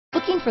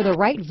Looking for the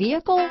right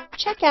vehicle?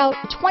 Check out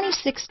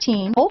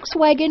 2016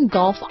 Volkswagen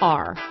Golf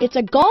R. It's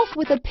a Golf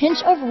with a pinch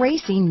of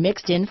racing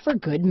mixed in for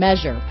good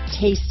measure.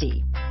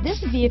 Tasty.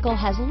 This vehicle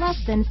has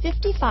less than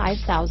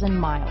 55,000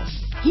 miles.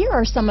 Here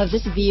are some of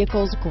this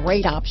vehicle's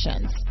great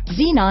options: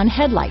 Xenon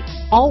headlights,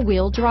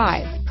 all-wheel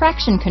drive,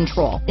 traction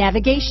control,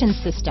 navigation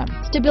system,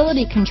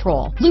 stability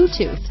control,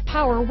 Bluetooth,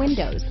 power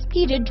windows,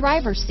 heated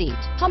driver's seat,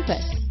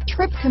 compass,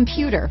 trip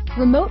computer,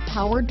 remote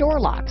power door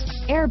locks,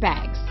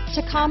 airbags,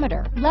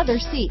 tachometer, leather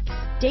seats,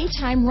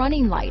 daytime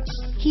running lights,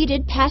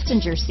 heated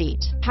passenger seat,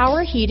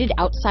 power heated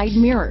outside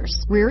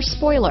mirrors, rear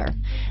spoiler.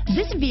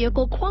 This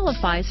vehicle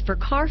qualifies for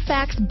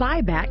Carfax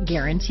buyback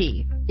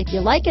guarantee. If you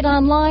like it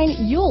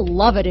online, you'll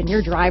love it in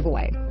your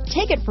driveway.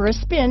 Take it for a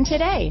spin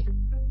today.